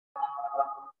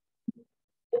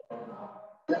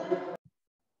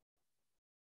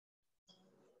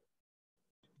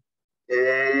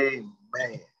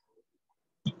Amen.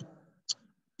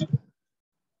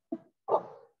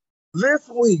 This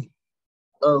week,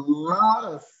 a lot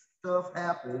of stuff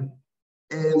happened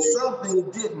and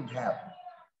something didn't happen.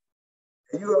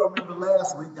 And you all remember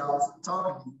last week I was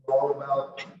talking to you all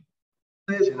about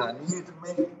the decision I needed to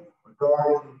make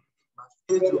regarding my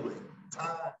scheduling,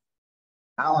 time,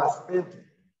 how I spent it,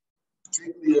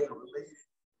 particularly as it related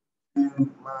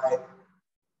to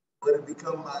what had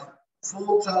become my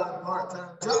full-time,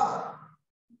 part-time job,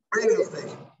 radio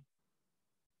station.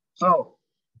 So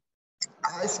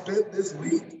I spent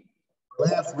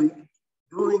last week,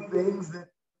 doing things that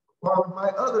were part of my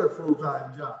other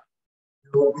full-time job.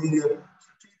 Being a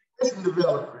strategic mission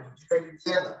developer in Gary,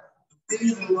 Indiana. The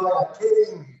reason why I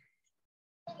came here.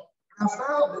 I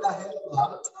found that I had a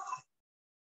lot of time.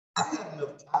 I had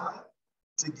enough time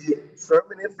to get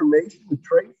sermon information to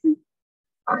Tracy.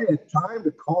 I had time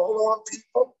to call on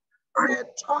people. I had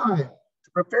time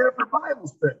to prepare for Bible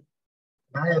study.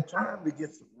 And I had time to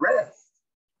get some rest,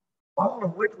 all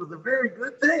of which was a very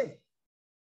good thing.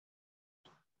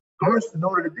 Of course, in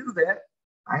order to do that,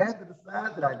 I had to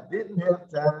decide that I didn't have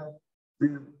time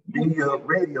to be a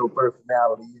radio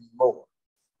personality anymore.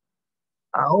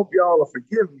 I hope y'all will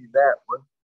forgive me that one.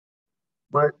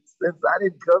 But since I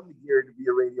didn't come here to be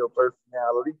a radio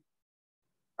personality,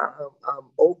 I'm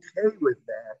okay with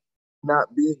that,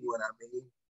 not being what I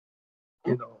mean,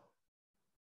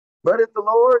 But if the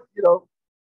Lord,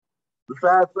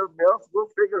 decides something else, we'll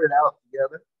figure it out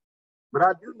together. But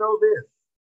I do know this.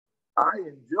 I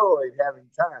enjoyed having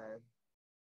time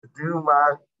to do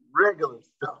my regular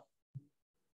stuff.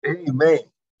 Amen.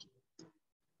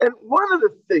 And one of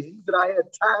the things that I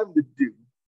had time to do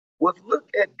was look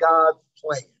at God's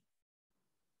plan,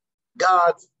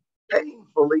 God's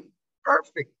painfully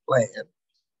perfect plan.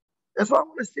 And so I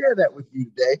want to share that with you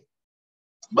today.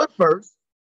 But first,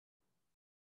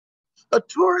 a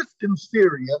tourist in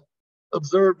Syria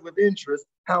observed with interest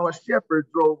how a shepherd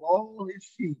drove all his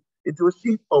sheep into a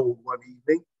sheepfold one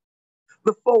evening.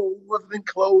 The fold was an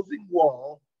enclosing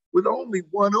wall with only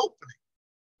one opening.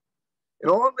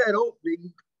 And on that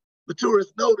opening, the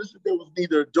tourist noticed that there was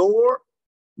neither a door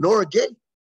nor a gate.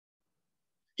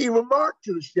 He remarked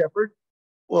to the shepherd,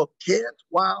 "Well, can't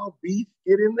wild beasts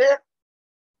get in there?"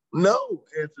 "No,"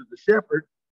 answered the shepherd,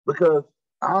 "because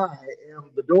I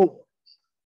am the door."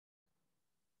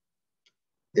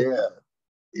 Yeah.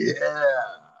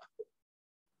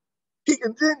 He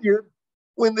continued,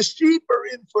 "When the sheep are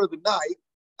in for the night,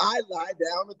 I lie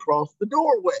down across the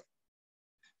doorway.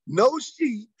 No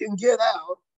sheep can get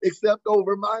out except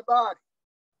over my body.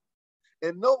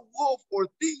 And no wolf or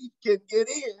thief can get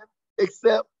in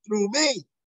except through me."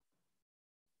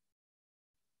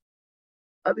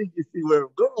 I think you see where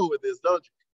I'm going with this, don't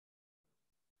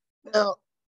you? Now,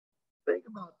 think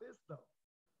about this, though.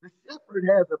 The shepherd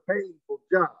has a painful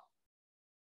job.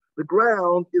 The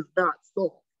ground is not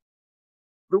soft.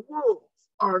 The wolves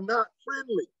are not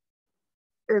friendly.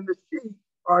 And the sheep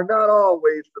are not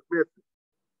always submissive.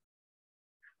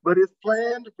 But his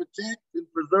plan to protect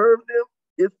and preserve them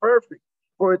is perfect,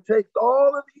 for it takes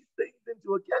all of these things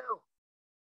into account.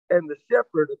 And the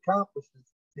shepherd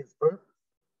accomplishes his purpose.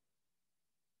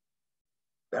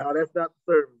 Now, that's not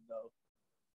the sermon, though.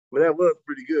 But that was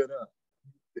pretty good, huh?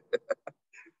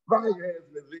 Bow your hands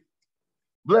with me.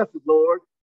 Blessed Lord,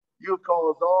 you have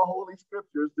caused all holy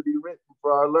scriptures to be written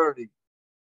for our learning.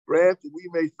 Grant that we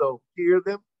may so hear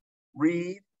them,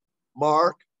 read,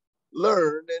 mark,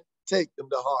 learn, and take them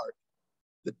to heart,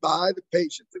 that by the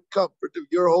patience and comfort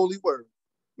of your holy word,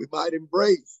 we might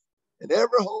embrace and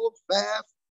ever hold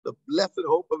fast the blessed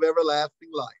hope of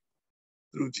everlasting life.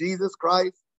 Through Jesus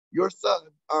Christ, your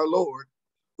Son, our Lord,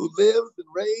 who lives and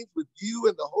reigns with you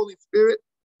in the Holy Spirit,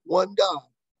 one God,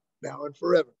 now and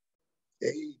forever.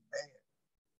 Amen.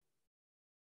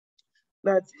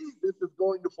 Now, Jesus is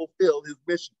going to fulfill his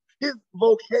mission, his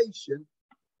vocation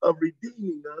of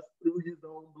redeeming us through his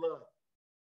own blood.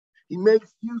 He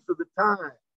makes use of the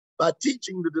time by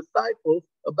teaching the disciples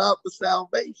about the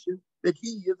salvation that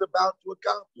he is about to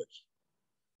accomplish.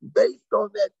 Based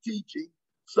on that teaching,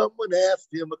 someone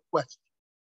asked him a question.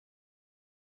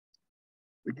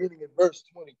 Beginning in verse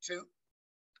 22.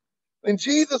 When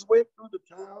Jesus went through the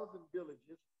towns and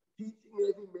villages, teaching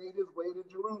as he made his way to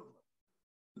Jerusalem,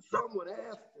 someone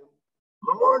asked him,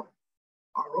 "Lord,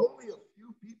 are only a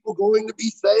few people going to be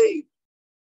saved?"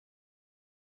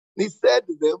 And he said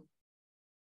to them,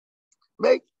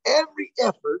 "Make every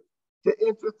effort to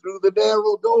enter through the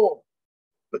narrow door,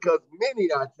 because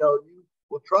many, I tell you,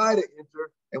 will try to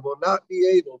enter and will not be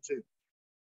able to.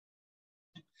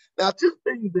 Now, two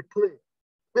things are clear,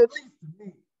 at least to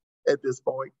me at this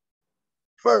point.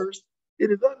 First,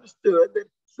 it is understood that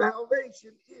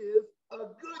salvation is a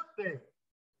good thing.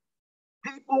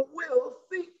 People will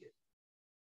seek it.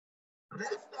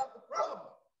 That's not the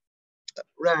problem.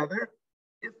 Rather,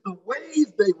 it's the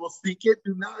ways they will seek it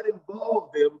do not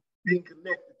involve them being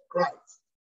connected to Christ.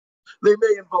 They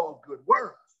may involve good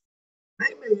works.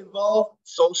 They may involve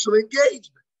social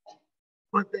engagement,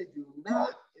 but they do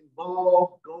not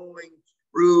involve going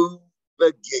through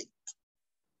the gate.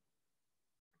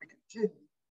 We continue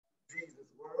Jesus'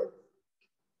 words.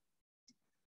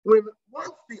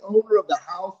 Once the owner of the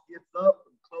house gets up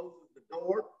and closes the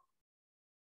door,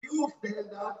 you will stand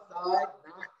outside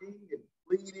knocking and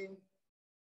pleading,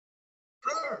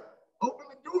 "Sir, open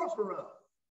the door for us."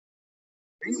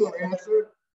 And he will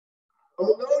answer, "I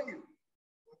don't know you,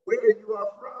 where you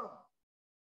are from."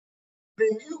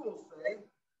 Then you will say,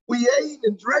 "We ate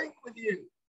and drank with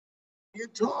you. You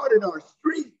taught in our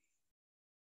streets."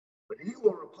 But he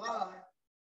will reply,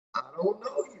 "I don't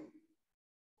know you,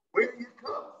 where you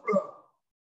come from.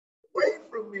 Away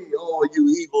from me, all you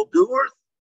evildoers."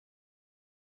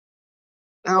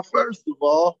 Now, first of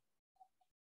all,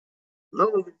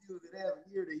 those of you that have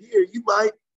an ear to hear, you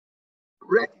might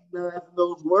recognize in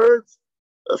those words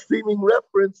a seeming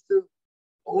reference to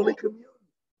Holy Communion.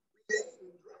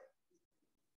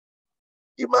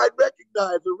 You might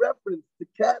recognize a reference to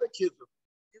catechism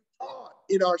you taught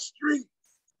in our streets.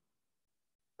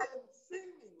 And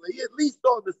seemingly, at least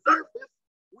on the surface,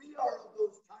 we are of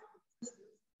those type of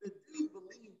Christians that do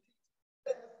believe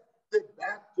that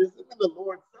baptism and the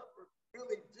Lord's Supper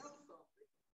really do something,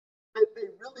 that they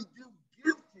really do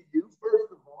give to you.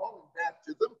 First of all, in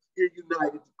baptism, you're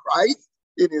united to Christ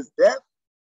in his death.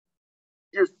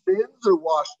 Your sins are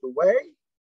washed away.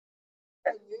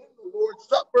 And then the Lord's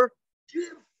Supper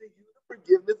gives to you the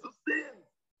forgiveness of sins,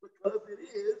 because it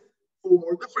is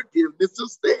for the forgiveness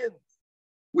of sins.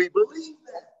 We believe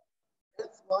that.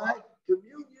 That's why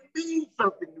communion means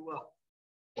something to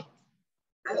us.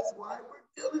 That's why we're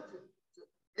diligent to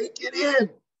take it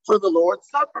in for the Lord's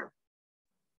Supper.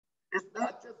 It's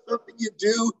not just something you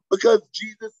do because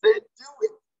Jesus said do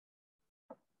it.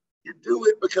 You do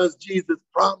it because Jesus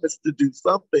promised to do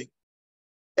something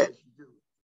as you do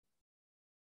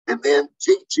it. And then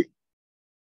teaching.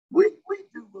 We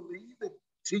do believe that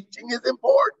teaching is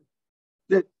important,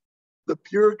 that the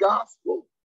pure gospel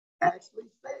actually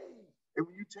saves. And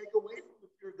when you take away from the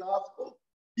pure gospel,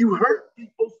 you hurt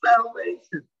people's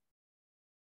salvation.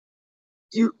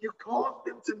 You cause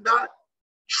them to not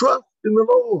trust in the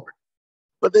Lord,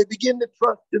 but they begin to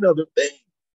trust in other things.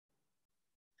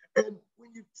 And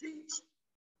when you teach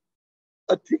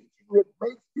a teaching that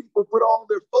makes people put all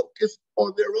their focus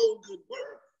on their own good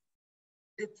works,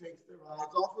 it takes their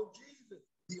eyes off of Jesus,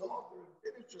 the author and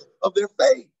finisher of their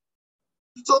faith.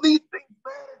 So these things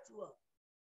matter to us.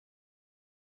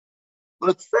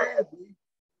 But sadly,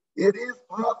 it is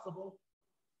possible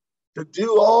to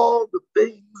do all the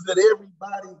things that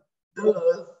everybody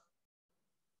does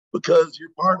because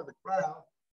you're part of the crowd,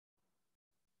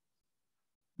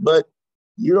 but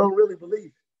you don't really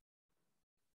believe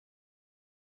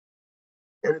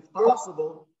it. And it's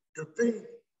possible to think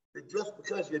that just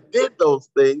because you did those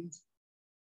things,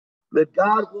 that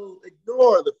God will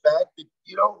ignore the fact that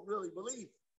you don't really believe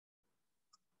it.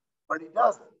 But he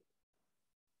doesn't.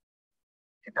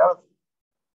 He doesn't.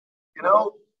 You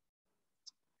know,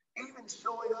 even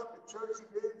showing up at church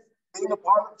events, being a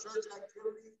part of church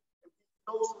activities, and being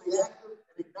socially active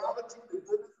and acknowledging the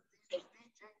goodness of Jesus'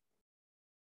 teaching,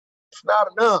 it's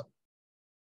not enough.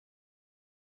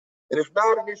 And it's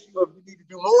not an issue of you need to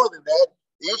do more than that.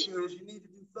 The issue is you need to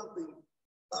do something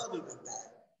other than that.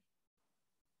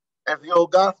 As the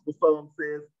old gospel song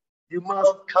says, you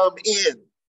must come in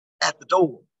at the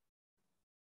door.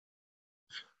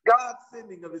 God's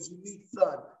sending of his unique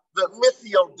son, the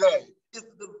Missio Dei, is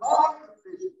the divine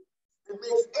decision that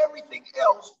makes everything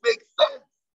else make sense.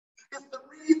 It's the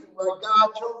reason why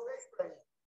God chose Abraham,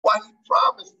 why he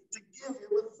promised to give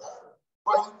him a son,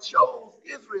 why he chose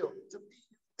Israel to be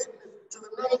his witness to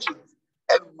the nations,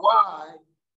 and why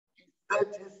he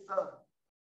sent his son,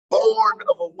 born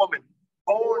of a woman,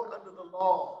 born under the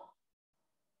law,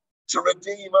 to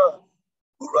redeem us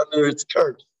who are under its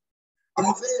curse.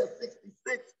 Isaiah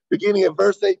 66, beginning at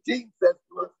verse 18, says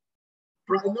to us,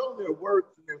 "For I know their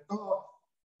works and their thoughts,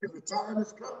 and the time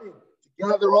is coming to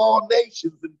gather all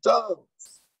nations and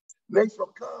tongues. And they shall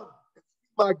come and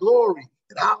see my glory,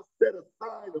 and I'll set a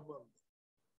sign among them.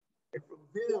 And from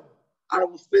them I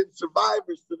will send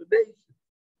survivors to the nations,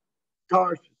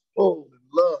 Tarshish, Pul, and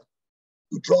Lud,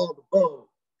 who draw the bow,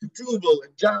 to Tubal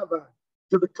and Javan,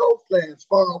 to the coastlands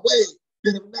far away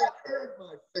that have not heard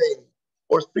my fame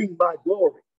or seen my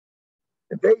glory.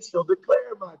 And they shall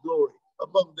declare my glory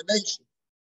among the nations.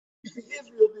 You see,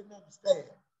 Israel didn't understand.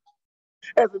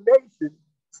 As a nation,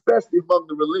 especially among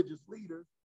the religious leaders,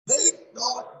 they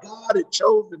thought God had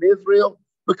chosen Israel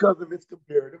because of its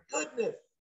comparative goodness,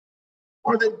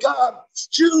 or that God's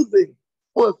choosing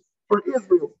was for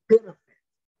Israel's benefit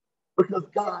because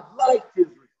God liked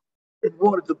Israel and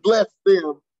wanted to bless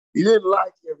them. He didn't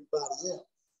like everybody else.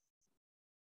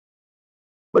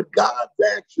 But God's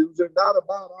actions are not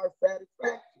about our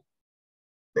satisfaction.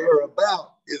 They're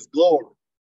about his glory.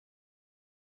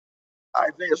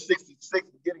 Isaiah 66,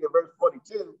 beginning of verse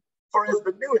 22, for as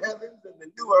the new heavens and the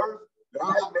new earth that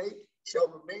I make shall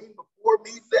remain before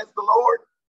me, says the Lord,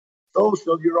 so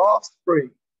shall your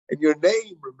offspring and your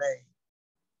name remain.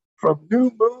 From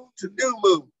new moon to new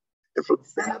moon, and from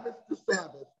Sabbath to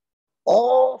Sabbath,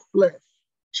 all flesh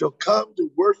shall come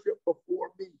to worship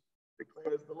before me,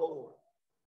 declares the Lord.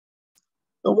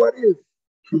 Now, what is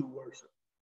true worship?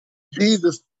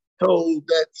 Jesus told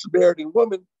that Samaritan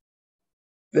woman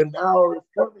that an hour is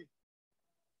coming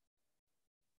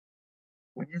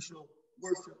when you shall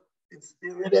worship in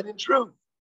spirit and in truth.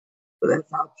 So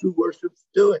that's how true worship's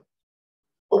doing.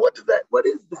 Well, what is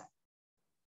that?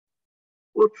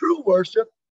 Well, true worship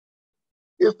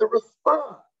is the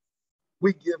response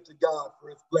we give to God for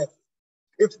his blessing.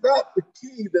 It's not the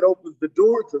key that opens the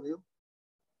door to him,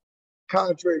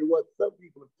 contrary to what some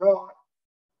people have taught.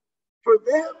 For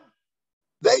them,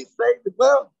 they say that,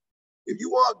 well, if you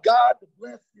want God to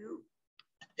bless you,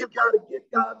 you've got to get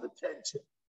God's attention.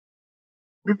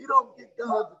 If you don't get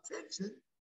God's attention,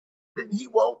 then he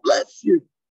won't bless you.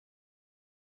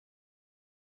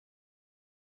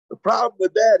 The problem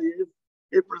with that is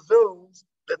it presumes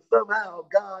that somehow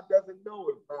God doesn't know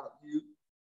about you.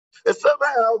 And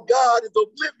somehow God is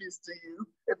oblivious to you.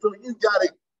 And so you got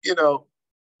to,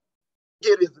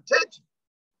 get his attention.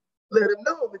 Let him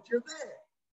know that you're there.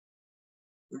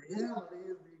 The reality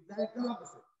is the exact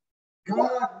opposite.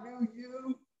 God knew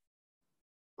you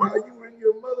while you were in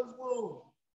your mother's womb.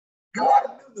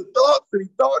 God knew the thoughts that he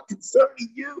thought concerning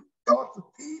you, thoughts of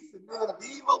peace and not of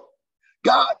evil.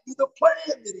 God knew the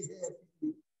plan that he had for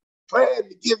you, plan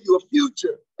to give you a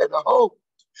future and a hope.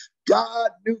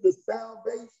 God knew the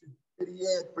salvation that he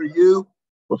had for you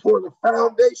before the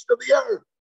foundation of the earth,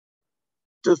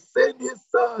 to send his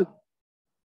son,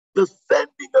 the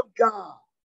sending of God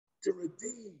to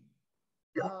redeem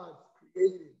God's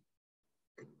created.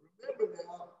 And remember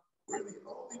now, we're the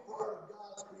only part of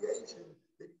God's creation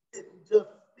that he didn't just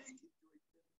speak it to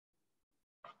existence.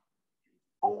 He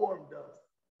formed us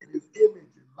in his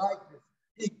image and likeness.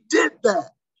 He did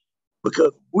that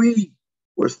because we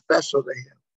were special to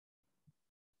him.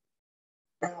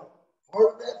 Now,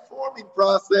 part of that forming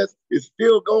process is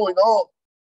still going on,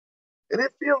 and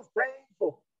it feels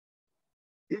painful.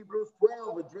 Hebrews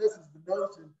 12 addresses the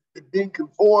notion that being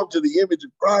conformed to the image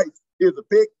of Christ is a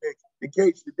picnic, in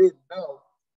case you didn't know.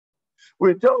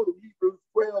 We're told in Hebrews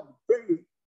 12:3,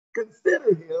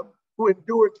 consider him who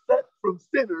endured such from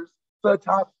sinners such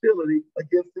hostility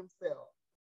against himself,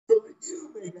 so that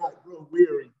you may not grow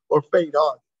weary or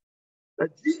faint-hearted. Now,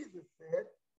 Jesus said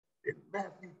in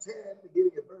Matthew 10,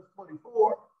 beginning at verse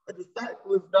 24, a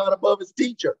disciple is not above his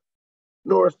teacher,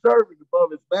 nor a servant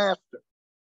above his master.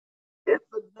 It's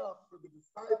enough for the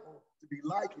disciple to be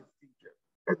like his teacher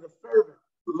and the servant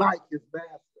like his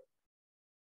master.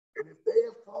 And if they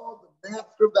have called the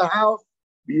master of the house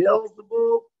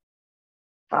Beelzebub,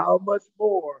 how much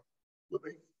more will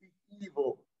they speak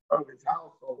evil of his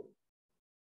household?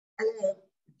 And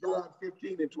John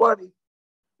 15:20,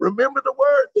 remember the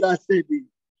word that I said to you,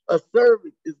 a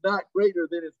servant is not greater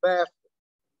than his master.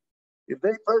 If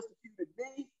they persecuted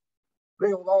me,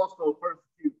 they will also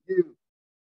persecute you.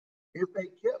 If they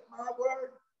kept my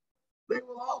word, they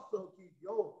will also keep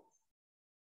yours.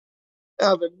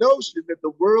 Now, the notion that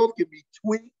the world can be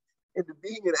tweaked into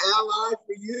being an ally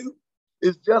for you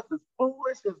is just as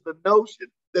foolish as the notion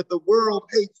that the world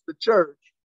hates the church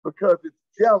because it's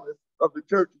jealous of the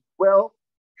church's wealth,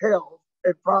 health,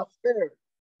 and prosperity.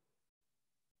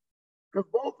 Because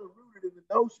both are rooted in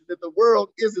the notion that the world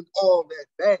isn't all that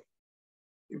bad.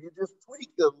 If you just tweak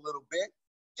it a little bit,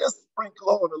 just sprinkle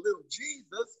on a little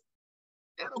Jesus,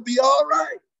 it'll be all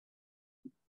right.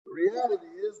 The reality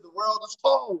is the world is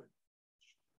fallen.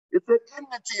 It's an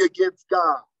enmity against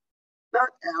God, not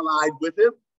allied with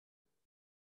him.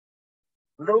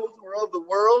 Those who are of the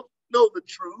world know the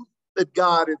truth that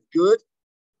God is good.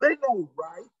 They know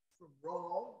right from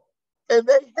wrong, and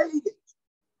they hate it.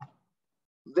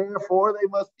 Therefore, they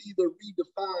must either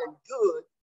redefine good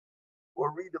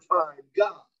or redefine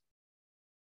God.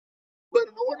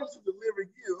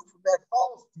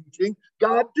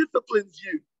 God disciplines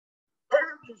you,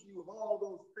 purges you of all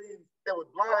those things that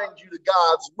would blind you to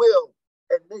God's will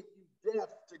and make you deaf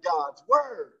to God's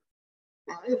word.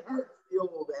 Now, it hurts the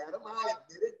old Adam, I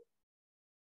admit it.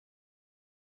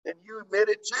 And you admit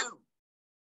it too.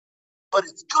 But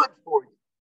it's good for you.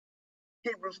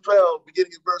 Hebrews 12,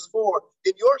 beginning in verse 4,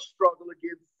 in your struggle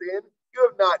against sin, you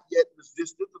have not yet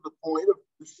resisted to the point of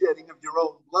the shedding of your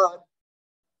own blood.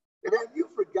 And have you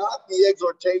forgotten the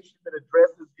exhortation that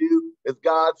addresses you as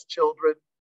God's children?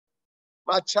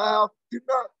 My child, do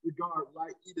not regard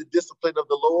lightly the discipline of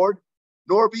the Lord,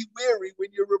 nor be weary when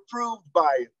you're reproved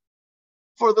by it.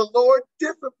 For the Lord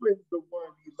disciplines the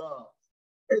one he loves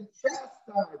and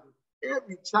chastises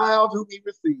every child whom he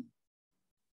receives.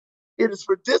 It is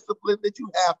for discipline that you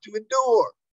have to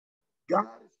endure. God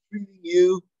is treating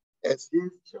you as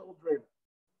his children.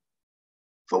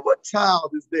 For what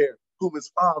child is there whom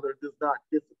his father does not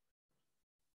discipline?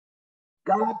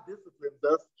 God disciplines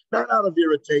us not out of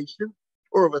irritation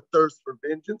or of a thirst for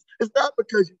vengeance. It's not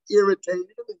because you irritated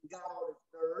him and got on his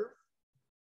nerves,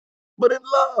 but in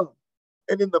love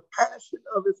and in the passion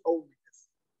of his holiness.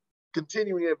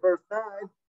 Continuing in verse 9,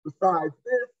 besides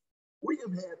this, we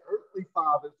have had earthly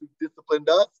fathers who disciplined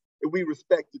us, and we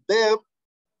respected them.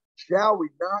 Shall we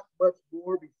not much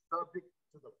more be subject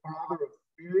to the Father of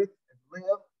spirits and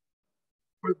live?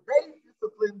 For they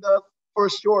disciplined us for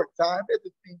a short time as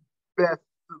it seemed best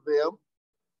to them,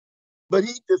 but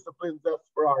he disciplines us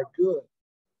for our good,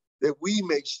 that we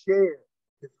may share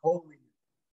his holiness.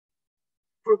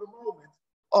 For the moment,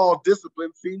 all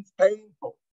discipline seems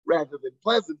painful rather than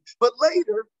pleasant, but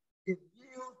later it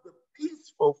yields the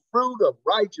peaceful fruit of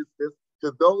righteousness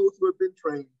to those who have been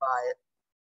trained by it.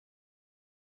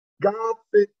 God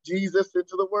sent Jesus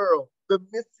into the world, the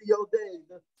Missio Dei,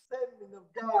 the sending of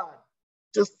God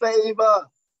to save us.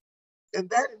 And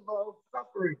that involves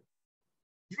suffering.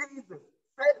 Jesus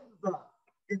sends us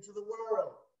into the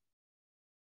world.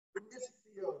 The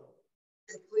Missio,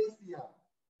 Ecclesia,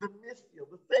 the Missio,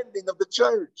 the sending of the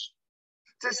church,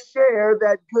 to share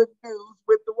that good news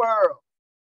with the world.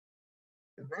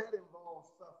 And that involves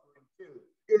suffering too.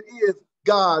 It is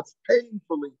God's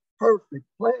painfully perfect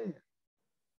plan.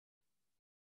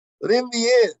 But in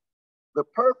the end, the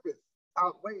purpose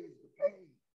outweighs the pain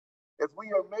as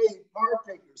we are made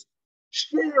partakers,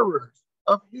 sharers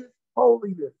of his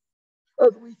holiness,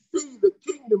 as we see the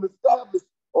kingdom established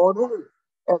on earth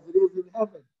as it is in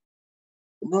heaven.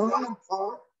 And not in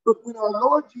part, but when our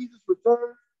Lord Jesus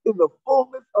returns in the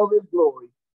fullness of his glory.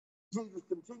 Jesus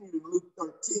continued in Luke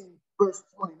 13, verse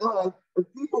 29, and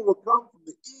people will come from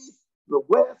the east, the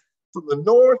west, from the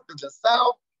north and the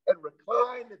south, and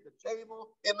recline at the table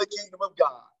in the kingdom of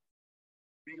God.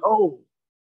 Behold,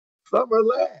 some are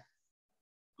last,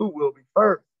 who will be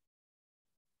first,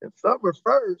 and some are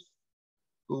first,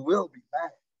 who will be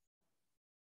last.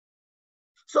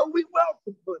 So we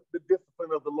welcome the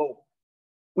discipline of the Lord.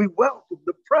 We welcome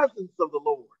the presence of the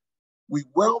Lord. We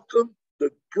welcome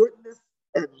the goodness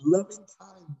and loving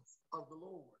kindness of the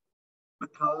Lord,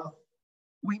 because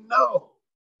we know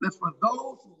that for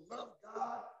those who love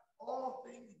God, all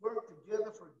things work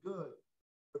together for good,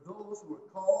 for those who are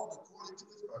called according to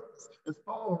his purpose, as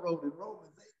Paul wrote in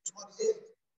Romans 8:28.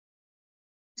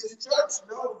 His church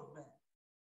knows that.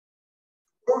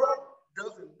 The world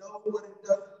doesn't know what it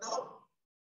doesn't know.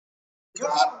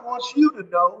 God wants you to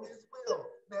know his will,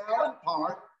 now in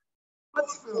part, but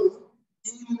soon,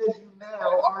 even as you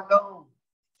now are known.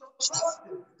 So trust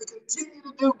him to continue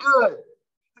to do good,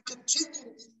 to continue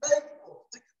to be faithful,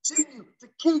 to continue to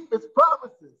keep his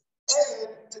promises,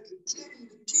 and to continue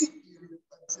to keep you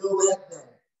until that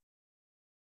day.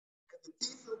 And the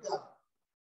peace of God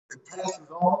that passes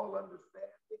all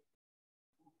understanding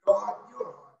will guard your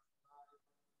heart.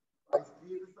 Christ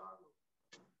Jesus our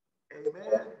Lord.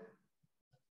 Amen.